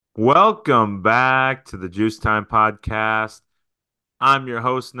Welcome back to the Juice Time Podcast. I'm your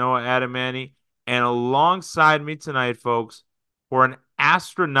host, Noah Adamani, and alongside me tonight, folks, for an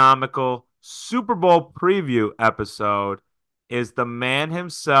astronomical Super Bowl preview episode is the man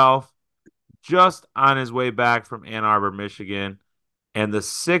himself, just on his way back from Ann Arbor, Michigan, and the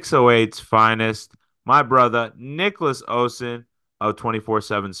 608's finest, my brother, Nicholas Osen of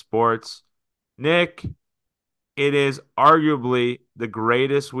 24/7 Sports. Nick, it is arguably the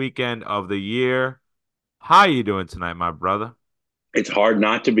greatest weekend of the year. How you doing tonight, my brother? It's hard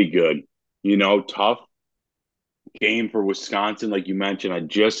not to be good. Tough game for Wisconsin, like you mentioned. I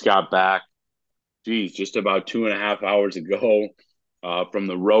just got back, just about 2.5 hours ago from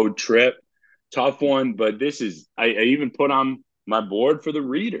the road trip. Tough one, but I even put on my board for the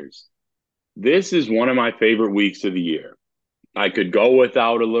readers. This is one of my favorite weeks of the year. I could go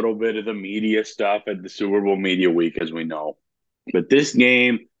without a little bit of the media stuff at the Super Bowl media week, as we know. But this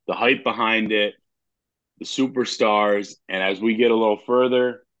game, the hype behind it, the superstars, and as we get a little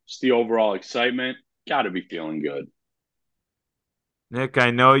further, just the overall excitement, got to be feeling good. Nick,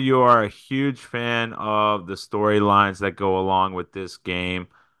 I know you are a huge fan of the storylines that go along with this game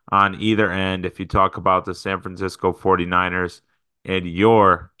on either end. If you talk about the San Francisco 49ers and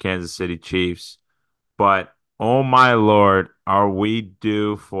your Kansas City Chiefs, but oh my Lord, are we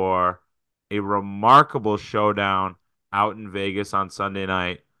due for a remarkable showdown out in Vegas on Sunday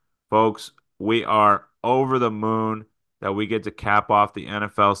night? Folks, we are over the moon that we get to cap off the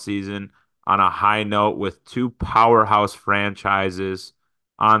NFL season on a high note with two powerhouse franchises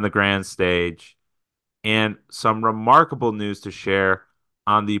on the grand stage and some remarkable news to share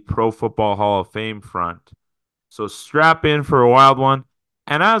on the Pro Football Hall of Fame front. So strap in for a wild one.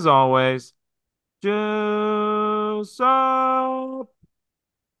 And as always, Juice up.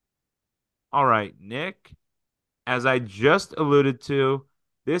 All right, Nick, as I just alluded to,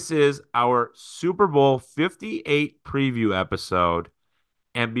 this is our Super Bowl 58 preview episode.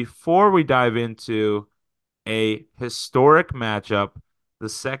 And before we dive into a historic matchup, the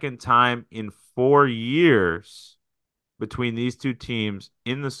second time in 4 years between these two teams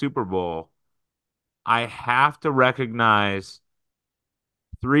in the Super Bowl, I have to recognize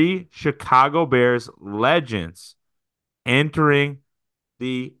three Chicago Bears legends entering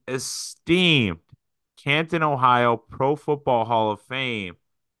the esteemed Canton, Ohio Pro Football Hall of Fame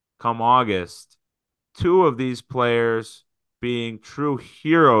come August. Two of these players being true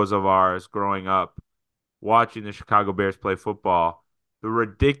heroes of ours growing up, watching the Chicago Bears play football. The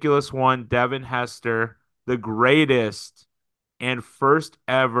ridiculous one, Devin Hester, the greatest and first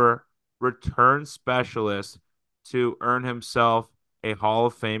ever return specialist to earn himself a Hall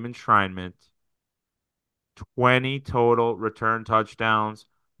of Fame enshrinement. 20 total return touchdowns,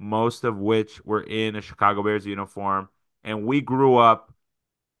 most of which were in a Chicago Bears uniform. And we grew up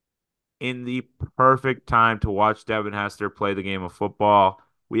in the perfect time to watch Devin Hester play the game of football.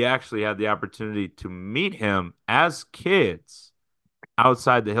 We actually had the opportunity to meet him as kids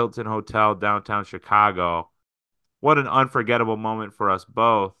outside the Hilton Hotel downtown Chicago. What an unforgettable moment for us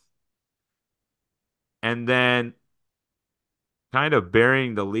both. And then, kind of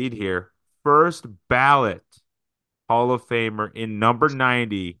burying the lead here, first ballot Hall of Famer in number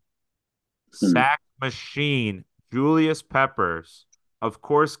 90, Hmm. sack machine Julius Peppers, of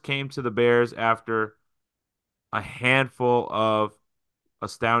course, came to the Bears after a handful of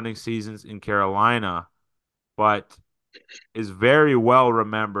astounding seasons in Carolina, but is very well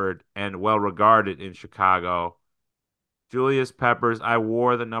remembered and well regarded in Chicago. Julius Peppers, I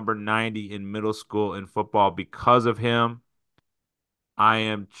wore the number 90 in middle school in football because of him. I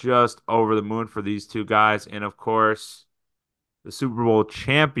am just over the moon for these two guys. And of course, the Super Bowl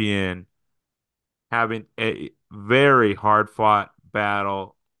champion having a very hard fought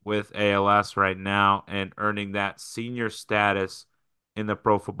battle with ALS right now and earning that senior status in the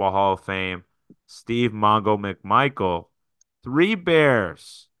Pro Football Hall of Fame. Steve Mongo McMichael, three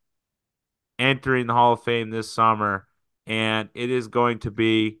Bears entering the Hall of Fame this summer, and it is going to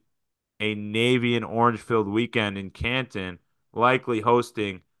be a Navy and orange filled weekend in Canton, likely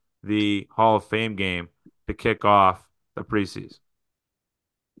hosting the Hall of Fame game to kick off the preseason.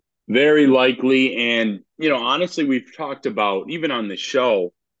 Very likely. And, honestly, we've talked about, even on the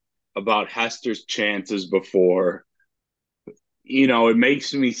show, about Hester's chances before. It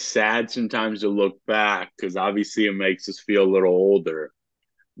makes me sad sometimes to look back because obviously it makes us feel a little older.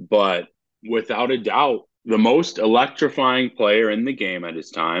 But without a doubt, the most electrifying player in the game at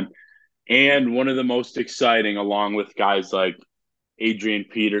his time, and one of the most exciting, along with guys like Adrian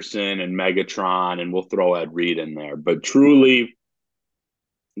Peterson and Megatron, and we'll throw Ed Reed in there. But truly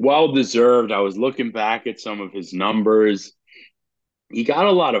well deserved. I was looking back at some of his numbers. He got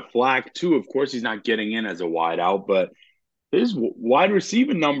a lot of flack too. Of course, he's not getting in as a wideout, but his wide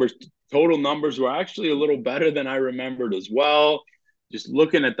receiving numbers, total numbers, were actually a little better than I remembered as well. Just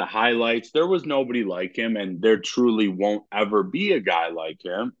looking at the highlights, there was nobody like him, and there truly won't ever be a guy like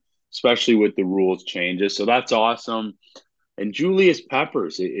him, especially with the rules changes. So that's awesome. And Julius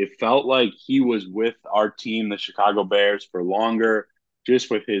Peppers, it felt like he was with our team, the Chicago Bears, for longer, just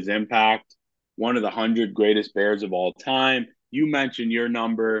with his impact. One of the 100 greatest Bears of all time. You mentioned your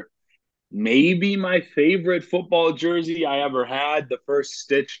number. Maybe my favorite football jersey I ever had. The first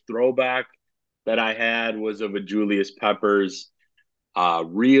stitched throwback that I had was of a Julius Peppers.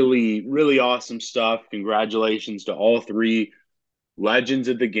 Really, really awesome stuff. Congratulations to all three legends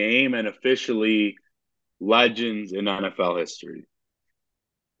of the game and officially legends in NFL history.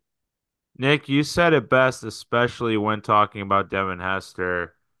 Nick, you said it best, especially when talking about Devin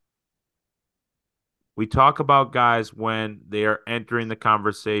Hester. We talk about guys when they are entering the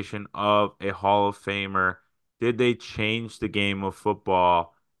conversation of a Hall of Famer. Did they change the game of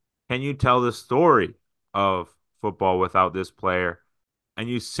football? Can you tell the story of football without this player? And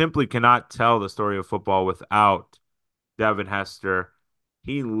you simply cannot tell the story of football without Devin Hester.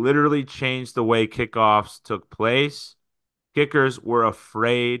 He literally changed the way kickoffs took place. Kickers were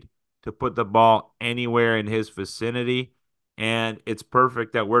afraid to put the ball anywhere in his vicinity. And it's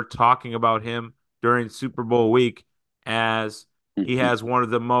perfect that we're talking about him during Super Bowl week as he has one of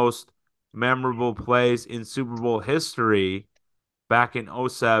the most memorable plays in Super Bowl history back in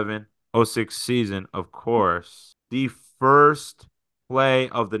 '07, '06 season, of course. The first play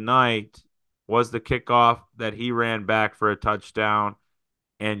of the night was the kickoff that he ran back for a touchdown.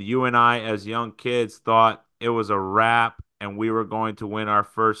 And you and I, as young kids, thought it was a wrap and we were going to win our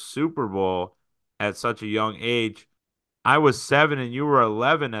first Super Bowl at such a young age. I was 7 and you were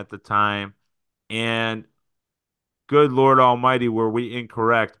 11 at the time. And good Lord Almighty, were we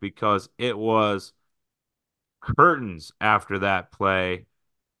incorrect because it was curtains after that play.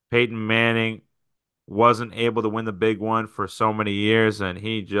 Peyton Manning wasn't able to win the big one for so many years, and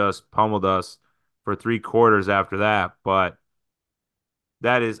he just pummeled us for 3 quarters after that. But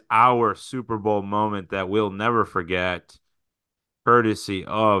that is our Super Bowl moment that we'll never forget, courtesy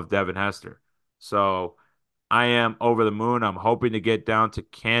of Devin Hester. So I am over the moon. I'm hoping to get down to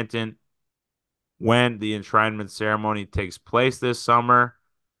Canton when the enshrinement ceremony takes place this summer.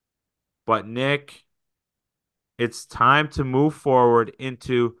 But Nick, it's time to move forward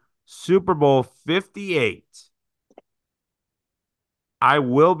into Super Bowl 58. I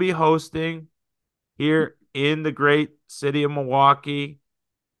will be hosting here in the great city of Milwaukee,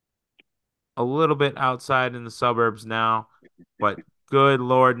 a little bit outside in the suburbs now, but good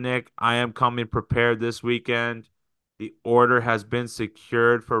Lord, Nick, I am coming prepared this weekend. The order has been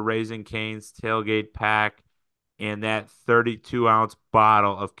secured for Raising Cane's tailgate pack and that 32-ounce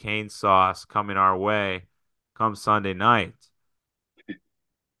bottle of cane sauce coming our way come Sunday night.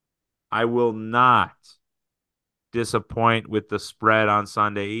 I will not disappoint with the spread on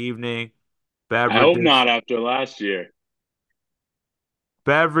Sunday evening. I hope Beverages, not after last year.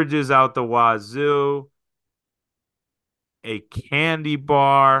 beverages out the wazoo, a candy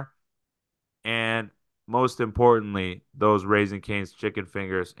bar, and most importantly, those Raising Cane's chicken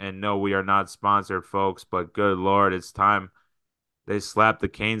fingers. And no, we are not sponsored, folks, but good Lord, it's time they slapped the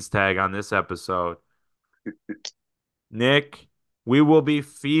Canes tag on this episode. Nick, we will be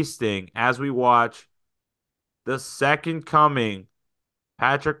feasting as we watch the second coming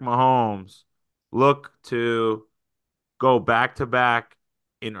Patrick Mahomes look to go back to back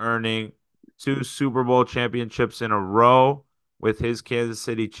in earning 2 Super Bowl championships in a row with his Kansas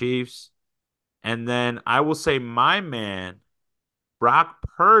City Chiefs. And then I will say my man, Brock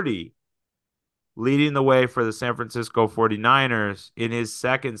Purdy, leading the way for the San Francisco 49ers in his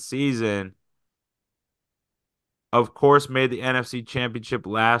second season. Of course, made the NFC Championship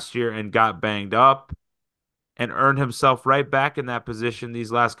last year and got banged up and earned himself right back in that position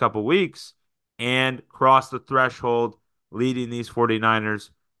these last couple weeks and crossed the threshold, leading these 49ers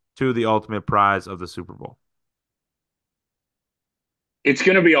to the ultimate prize of the Super Bowl. It's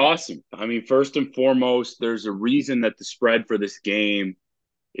going to be awesome. I mean, first and foremost, there's a reason that the spread for this game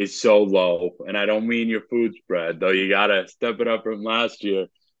is so low. And I don't mean your food spread, though you got to step it up from last year.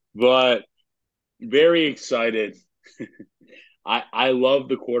 But very excited. I love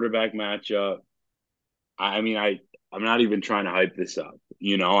the quarterback matchup. I mean, I'm not even trying to hype this up.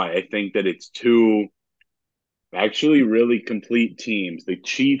 I think that it's two actually really complete teams. The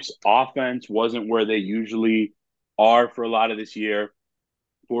Chiefs' offense wasn't where they usually are for a lot of this year.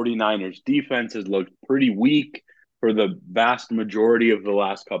 49ers defense has looked pretty weak for the vast majority of the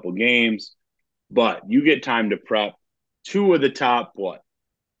last couple games, but you get time to prep. two of the top, what,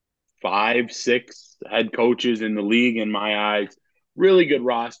 five, six head coaches in the league in my eyes. Really good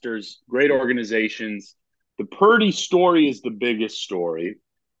rosters, great organizations. The Purdy story is the biggest story,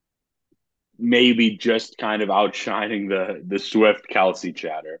 maybe just kind of outshining the Swift Kelsey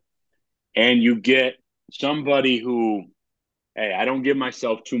chatter. And you get somebody who, hey, I don't give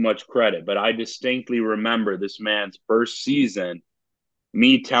myself too much credit, but I distinctly remember this man's first season,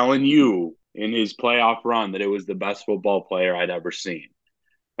 me telling you in his playoff run that it was the best football player I'd ever seen.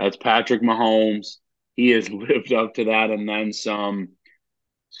 That's Patrick Mahomes. He has lived up to that and then some.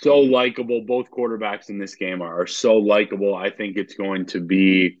 So likable. Both quarterbacks in this game are so likable. I think it's going to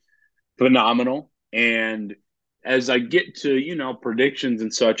be phenomenal. And as I get to, predictions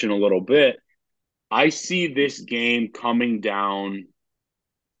and such in a little bit, I see this game coming down.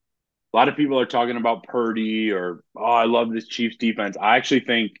 A lot of people are talking about Purdy or, oh, I love this Chiefs defense. I actually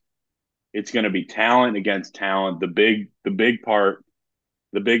think it's going to be talent against talent. The big part,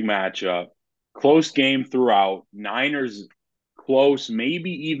 the big matchup. Close game throughout. Niners close,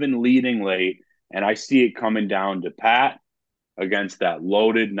 maybe even leading late. And I see it coming down to Pat against that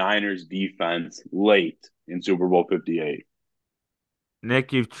loaded Niners defense late in Super Bowl 58.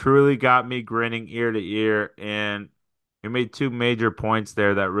 Nick, you've truly got me grinning ear to ear, and you made two major points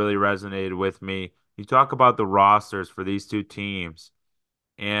there that really resonated with me. You talk about the rosters for these two teams,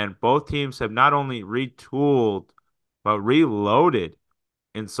 and both teams have not only retooled, but reloaded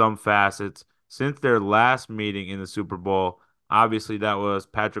in some facets since their last meeting in the Super Bowl. Obviously, that was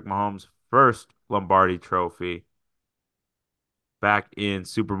Patrick Mahomes' first Lombardi trophy back in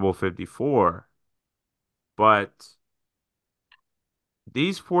Super Bowl 54. But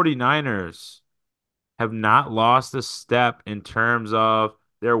these 49ers have not lost a step in terms of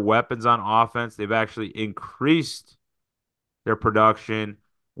their weapons on offense. They've actually increased their production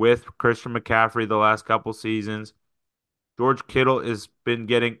with Christian McCaffrey the last couple seasons. George Kittle has been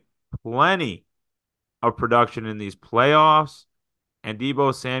getting plenty of production in these playoffs. And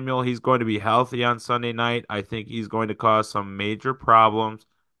Deebo Samuel, he's going to be healthy on Sunday night. I think he's going to cause some major problems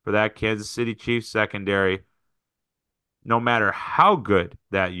for that Kansas City Chiefs secondary, no matter how good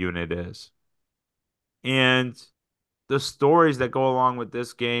that unit is. And the stories that go along with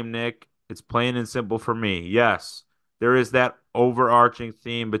this game, Nick, it's plain and simple for me. Yes, there is that overarching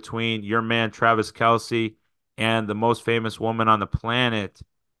theme between your man Travis Kelce and the most famous woman on the planet,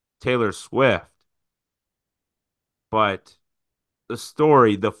 Taylor Swift. But the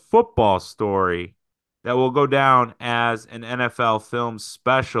story, the football story that will go down as an NFL film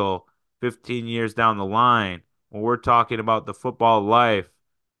special 15 years down the line when we're talking about the football life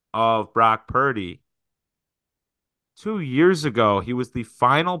of Brock Purdy. 2 years ago, he was the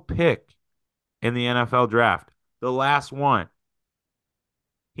final pick in the NFL draft, the last one.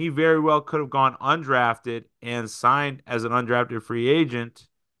 He very well could have gone undrafted and signed as an undrafted free agent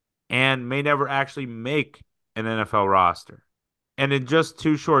and may never actually make an NFL roster. And in just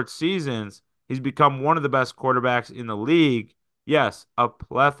two short seasons, he's become one of the best quarterbacks in the league. Yes, a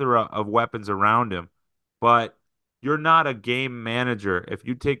plethora of weapons around him, but you're not a game manager if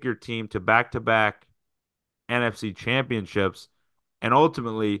you take your team to back NFC championships and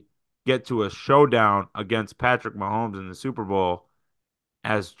ultimately get to a showdown against Patrick Mahomes in the Super Bowl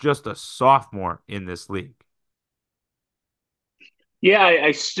as just a sophomore in this league. Yeah,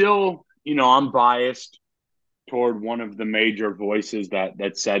 I still, I'm biased toward one of the major voices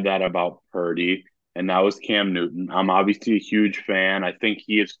that said that about Purdy, and that was Cam Newton. I'm obviously a huge fan. I think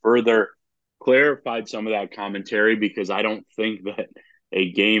he has further clarified some of that commentary because I don't think that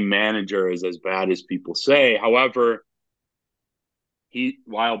a game manager is as bad as people say. However,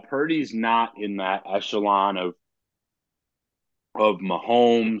 while Purdy's not in that echelon of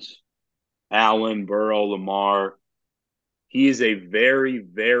Mahomes, Allen, Burrow, Lamar, he is a very,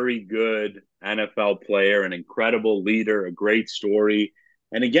 very good NFL player, an incredible leader, a great story.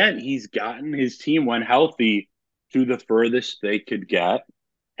 And again, he's gotten his team, when healthy, to the furthest they could get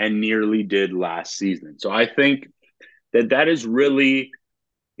and nearly did last season. So I think that is really,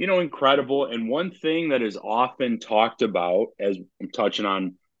 incredible. And one thing that is often talked about, as I'm touching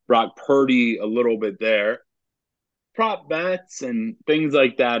on Brock Purdy a little bit there, prop bets and things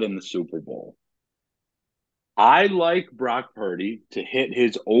like that in the Super Bowl. I like Brock Purdy to hit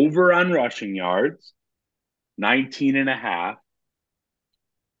his over on rushing yards, 19 and a half.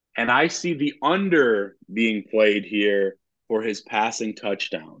 And I see the under being played here for his passing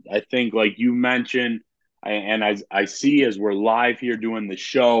touchdowns. I think, like you mentioned, and as I see as we're live here doing the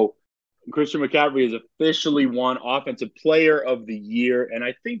show, Christian McCaffrey is officially won Offensive Player of the Year. And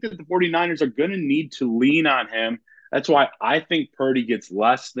I think that the 49ers are going to need to lean on him. That's why I think Purdy gets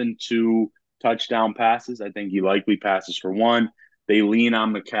less than two touchdown passes. I think he likely passes for one. They lean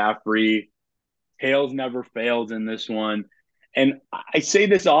on McCaffrey. Tails never fails in this one. And I say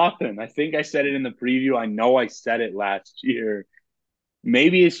this often. I think I said it in the preview. I know I said it last year.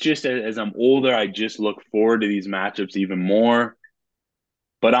 Maybe it's just as I'm older, I just look forward to these matchups even more.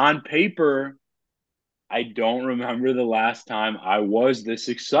 But on paper, I don't remember the last time I was this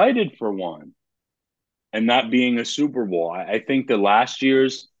excited for one, and that being a Super Bowl. I think the last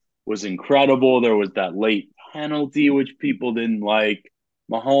year's was incredible. There was that late penalty, which people didn't like.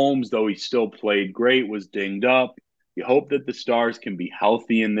 Mahomes, though he still played great, was dinged up. You hope that the Stars can be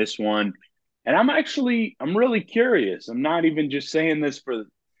healthy in this one. And I'm really curious. I'm not even just saying this for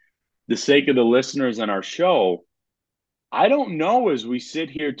the sake of the listeners on our show. I don't know as we sit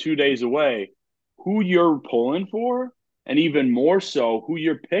here 2 days away who you're pulling for, and even more so, who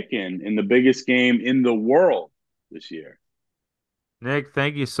you're picking in the biggest game in the world this year. Nick,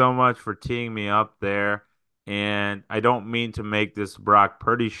 thank you so much for teeing me up there. And I don't mean to make this Brock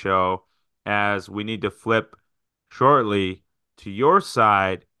Purdy show, as we need to flip shortly to your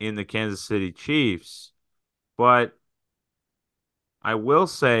side in the Kansas City Chiefs. But I will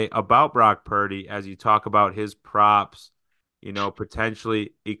say about Brock Purdy, as you talk about his props,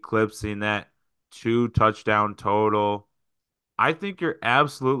 potentially eclipsing that two touchdown total. I think you're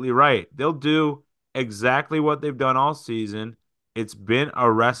absolutely right. They'll do exactly what they've done all season. It's been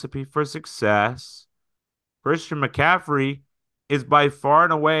a recipe for success. Christian McCaffrey is by far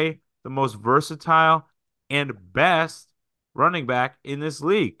and away the most versatile and best running back in this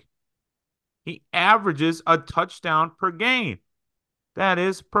league. He averages a touchdown per game. That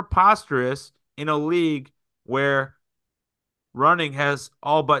is preposterous in a league where running has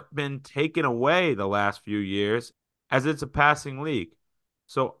all but been taken away the last few years, as it's a passing league.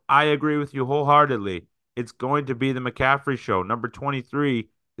 So I agree with you wholeheartedly. It's going to be the McCaffrey show. Number 23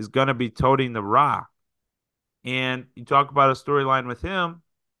 is going to be toting the rock. And you talk about a storyline with him.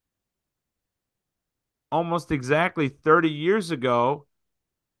 Almost exactly 30 years ago,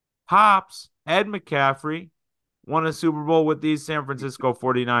 Pops, Ed McCaffrey, won a Super Bowl with these San Francisco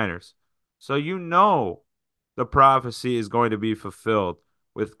 49ers. So the prophecy is going to be fulfilled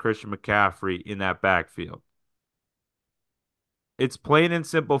with Christian McCaffrey in that backfield. It's plain and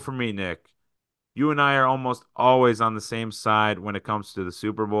simple for me, Nick. You and I are almost always on the same side when it comes to the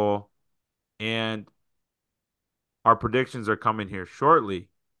Super Bowl, and our predictions are coming here shortly.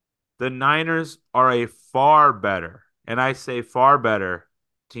 The Niners are a far better, and I say far better,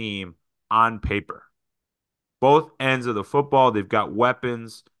 team on paper. Both ends of the football, they've got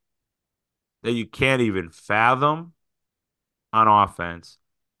weapons that you can't even fathom on offense.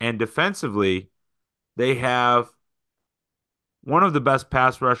 And defensively, they have one of the best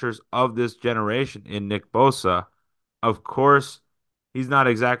pass rushers of this generation in Nick Bosa. Of course, he's not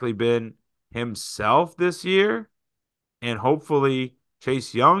exactly been himself this year, and hopefully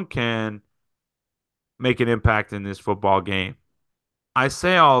Chase Young can make an impact in this football game. I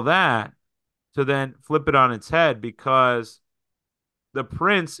say all that to then flip it on its head, because the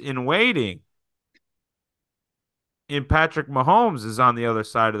prince in waiting in Patrick Mahomes is on the other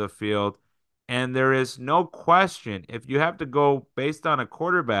side of the field. And there is no question, if you have to go based on a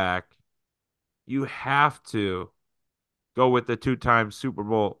quarterback, you have to go with the two-time Super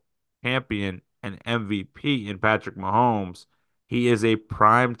Bowl champion and MVP in Patrick Mahomes. He is a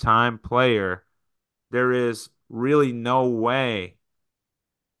prime time player. There is really no way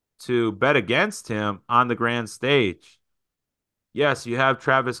to bet against him on the grand stage. Yes, you have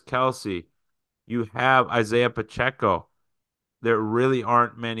Travis Kelce. You have Isaiah Pacheco. There really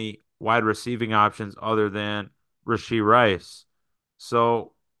aren't many wide receiving options other than Rashee Rice.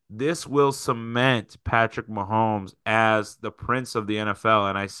 So this will cement Patrick Mahomes as the prince of the NFL.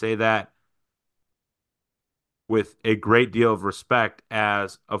 And I say that with a great deal of respect,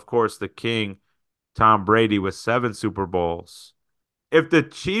 as, of course, the king, Tom Brady, with 7 Super Bowls. If the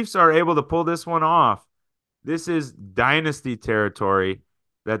Chiefs are able to pull this one off, this is dynasty territory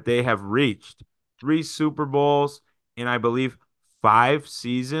that they have reached. 3 Super Bowls in, I believe, 5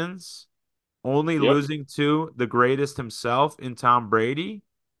 seasons, only Yep. losing to the greatest himself in Tom Brady.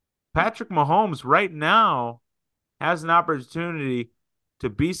 Patrick Mahomes right now has an opportunity to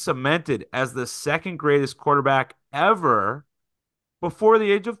be cemented as the second greatest quarterback ever before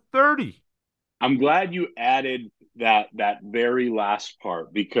the age of 30. I'm glad you added that very last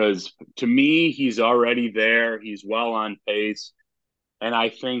part, because to me he's already there. He's well on pace. And I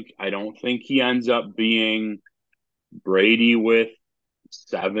don't think he ends up being Brady with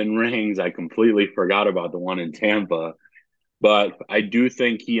 7 rings. I completely forgot about the one in Tampa. But I do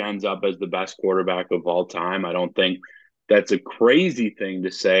think he ends up as the best quarterback of all time. I don't think That's a crazy thing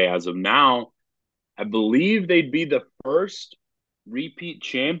to say as of now. I believe they'd be the first repeat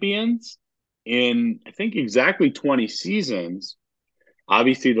champions in, I think, exactly 20 seasons.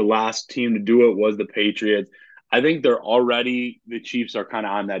 Obviously, the last team to do it was the Patriots. I think the Chiefs are kind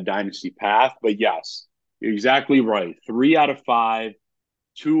of on that dynasty path. But yes, you're exactly right. 3 out of 5,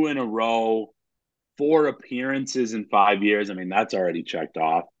 two in a row, 4 appearances in 5 years. I mean, that's already checked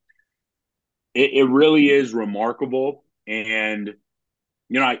off. It really is remarkable. And,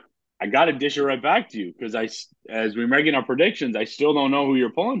 I got to dish it right back to you because as we're making our predictions, I still don't know who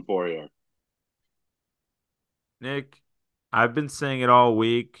you're pulling for here. Nick, I've been saying it all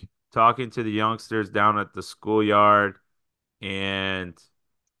week, talking to the youngsters down at the schoolyard and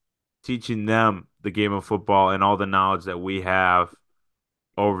teaching them the game of football and all the knowledge that we have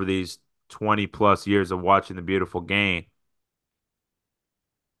over these 20 plus years of watching the beautiful game.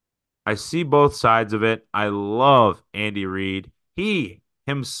 I see both sides of it. I love Andy Reid. He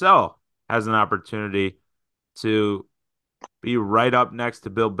himself has an opportunity to be right up next to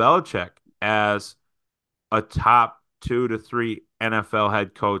Bill Belichick as a top 2 to 3 NFL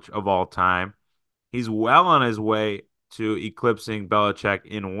head coach of all time. He's well on his way to eclipsing Belichick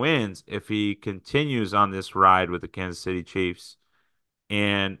in wins if he continues on this ride with the Kansas City Chiefs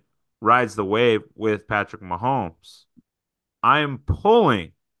and rides the wave with Patrick Mahomes. I am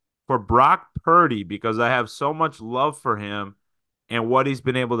pulling for Brock Purdy because I have so much love for him and what he's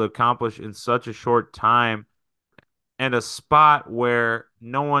been able to accomplish in such a short time and a spot where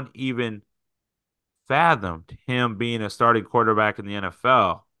no one even fathomed him being a starting quarterback in the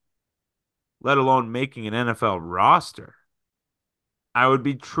NFL, let alone making an NFL roster. I would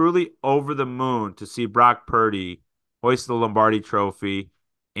be truly over the moon to see Brock Purdy hoist the Lombardi trophy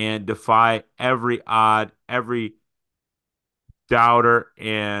and defy every odd, every doubter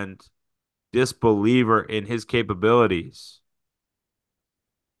and disbeliever in his capabilities.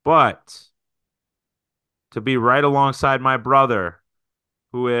 But to be right alongside my brother,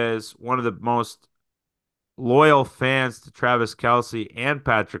 who is one of the most loyal fans to Travis Kelce and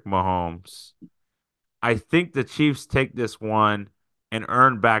Patrick Mahomes, I think the Chiefs take this one and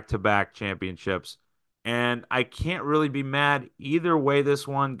earn back-to-back championships. And I can't really be mad either way this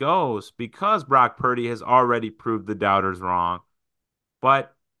one goes because Brock Purdy has already proved the doubters wrong.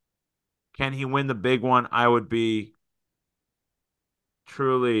 But can he win the big one? I would be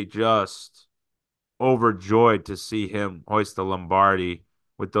truly just overjoyed to see him hoist the Lombardi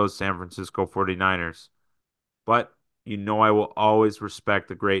with those San Francisco 49ers. But I will always respect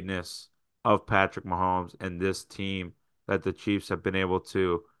the greatness of Patrick Mahomes and this team that the Chiefs have been able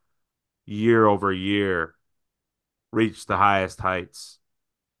to year over year reach the highest heights.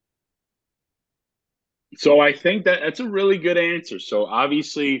 So I think that's a really good answer. So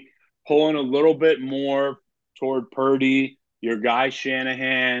obviously pulling a little bit more toward Purdy, your guy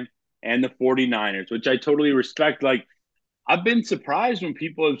Shanahan, and the 49ers, which I totally respect. Like I've been surprised when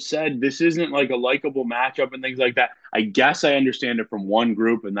people have said this isn't like a likable matchup and things like that. I guess I understand it from one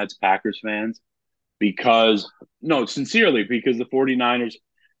group, and that's Packers fans, because no, sincerely, because the 49ers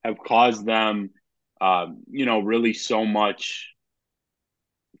have caused them, really so much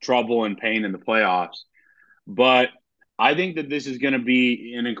trouble and pain in the playoffs. But I think that this is going to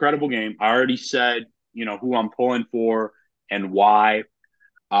be an incredible game. I already said, who I'm pulling for and why.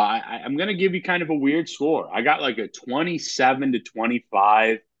 I'm going to give you kind of a weird score. I got like a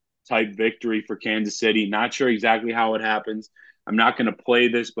 27-25 type victory for Kansas City. Not sure exactly how it happens. I'm not going to play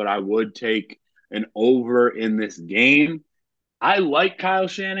this, but I would take an over in this game. I like Kyle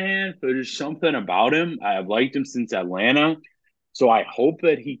Shanahan. There's something about him. I've liked him since Atlanta. So I hope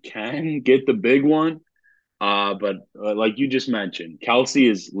that he can get the big one. But like you just mentioned, Kelce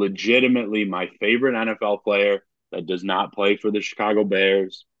is legitimately my favorite NFL player that does not play for the Chicago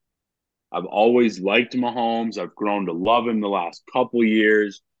Bears. I've always liked Mahomes. I've grown to love him the last couple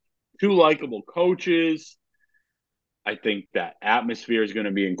years. Two likable coaches. I think that atmosphere is going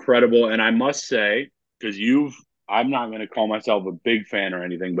to be incredible. And I must say, because I'm not going to call myself a big fan or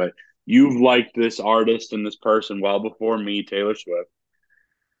anything, but you've liked this artist and this person well before me, Taylor Swift.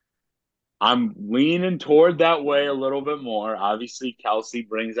 I'm leaning toward that way a little bit more. Obviously, Kelce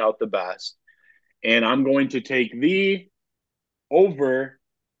brings out the best. And I'm going to take the over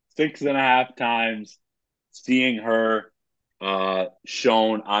 6.5 times seeing her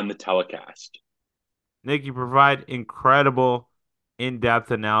shown on the telecast. Nick, you provide incredible in-depth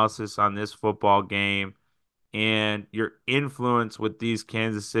analysis on this football game, and your influence with these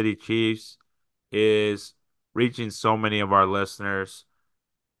Kansas City Chiefs is reaching so many of our listeners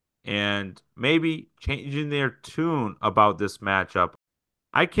and maybe changing their tune about this matchup.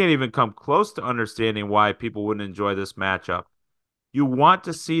 I can't even come close to understanding why people wouldn't enjoy this matchup. You want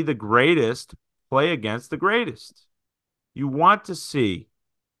to see the greatest play against the greatest. You want to see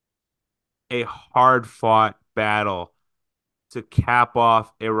a hard fought battle to cap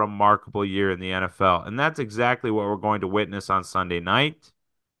off a remarkable year in the NFL. And that's exactly what we're going to witness on Sunday night.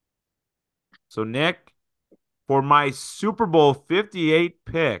 So, Nick, for my Super Bowl 58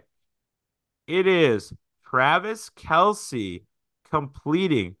 pick, it is Travis Kelce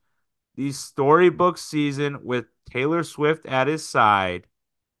completing the storybook season with Taylor Swift at his side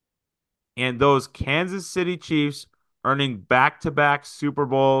and those Kansas City Chiefs earning back-to-back Super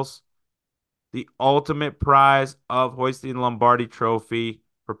Bowls, the ultimate prize of hoisting the Lombardi Trophy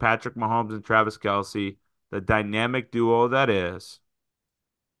for Patrick Mahomes and Travis Kelce, the dynamic duo that is.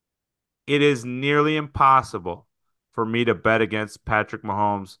 It is nearly impossible for me to bet against Patrick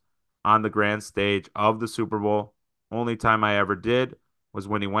Mahomes on the grand stage of the Super Bowl. Only time I ever did was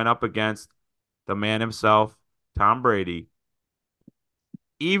when he went up against the man himself, Tom Brady.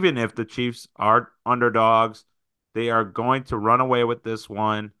 Even if the Chiefs are underdogs, they are going to run away with this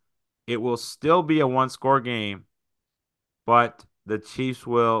one. It will still be a one-score game, but the Chiefs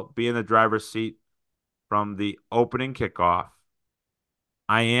will be in the driver's seat from the opening kickoff.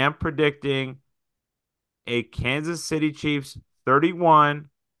 I am predicting a Kansas City Chiefs 31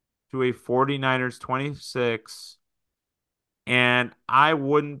 to a 49ers 26. And I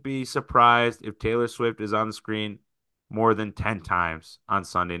wouldn't be surprised if Taylor Swift is on the screen more than 10 times on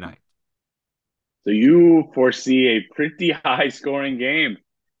Sunday night. So you foresee a pretty high scoring game.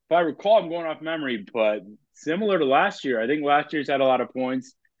 If I recall, I'm going off memory, but similar to last year, I think last year's had a lot of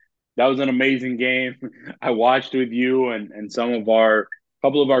points. That was an amazing game. I watched with you and some of our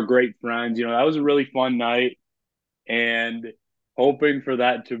couple of our great friends. You know, that was a really fun night, and hoping for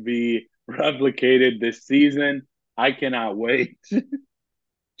that to be replicated this season. I cannot wait.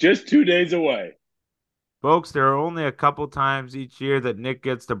 Just 2 days away. Folks, there are only a couple times each year that Nick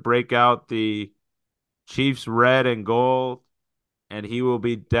gets to break out the Chiefs red and gold, and he will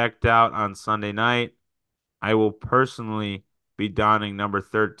be decked out on Sunday night. I will personally be donning number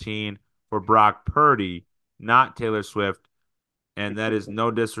 13 for Brock Purdy, not Taylor Swift. And that is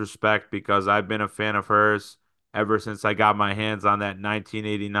no disrespect because I've been a fan of hers ever since I got my hands on that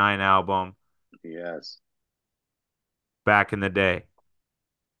 1989 album Yes. back in the day.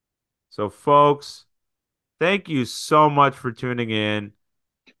 So, folks, thank you so much for tuning in.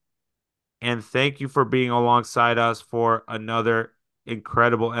 And thank you for being alongside us for another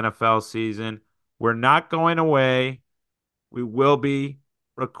incredible NFL season. We're not going away. We will be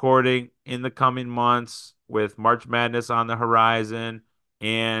recording in the coming months with March Madness on the horizon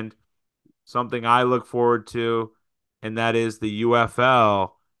and something I look forward to, and that is the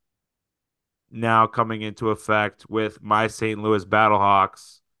UFL now coming into effect with my St. Louis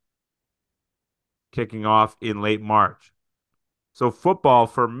Battlehawks kicking off in late March. So football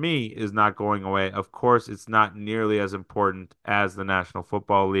for me is not going away. Of course, it's not nearly as important as the National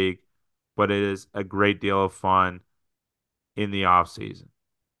Football League, but it is a great deal of fun in the off season.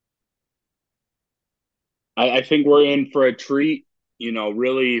 I think we're in for a treat,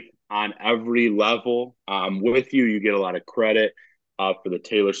 really on every level. With you, you get a lot of credit for the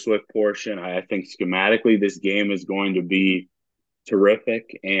Taylor Swift portion. I think schematically, this game is going to be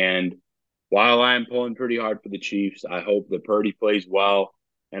terrific. And while I'm pulling pretty hard for the Chiefs, I hope that Purdy plays well.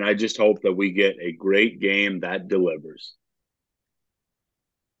 And I just hope that we get a great game that delivers.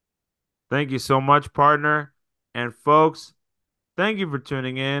 Thank you so much, partner. And folks, thank you for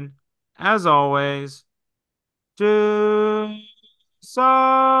tuning in. As always, just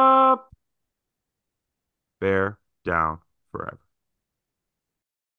up, bear down forever.